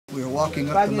We were walking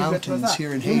up the mountains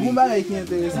here in Haiti,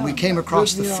 and we came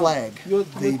across the flag,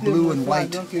 the blue and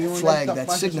white flag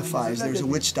that signifies there's a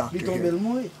witch doctor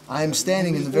here. I am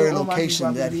standing in the very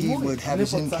location that he would have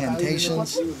his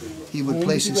incantations, he would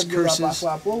place his curses,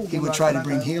 he would try to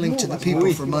bring healing to the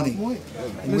people for money.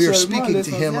 And we are speaking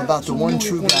to him about the one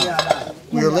true God.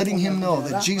 We are letting him know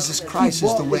that Jesus Christ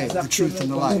is the way, the truth,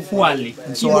 and the life.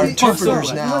 And so our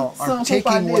interpreters now are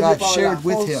taking what I've shared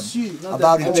with him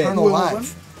about eternal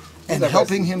life and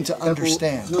helping him to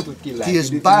understand. He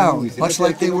is bound, much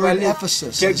like they were in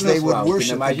Ephesus, as they would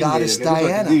worship the goddess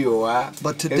Diana.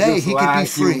 But today he could be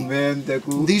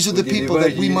free. These are the people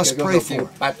that we must pray for.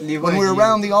 When we're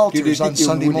around the altars on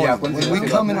Sunday morning, when we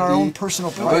come in our own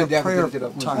personal prayer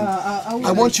time,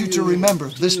 I want you to remember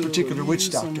this particular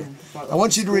witch doctor. I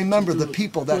want you to remember the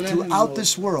people that throughout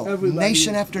this world,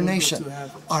 nation after nation,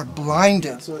 are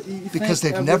blinded because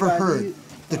they've never heard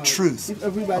the truth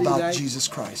about Jesus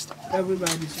Christ.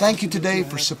 Thank you today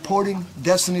for supporting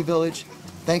Destiny Village.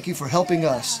 Thank you for helping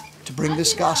us to bring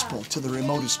this gospel to the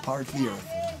remotest part of the earth.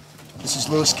 This is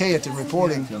Kayatin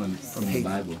reporting from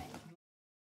Haiti.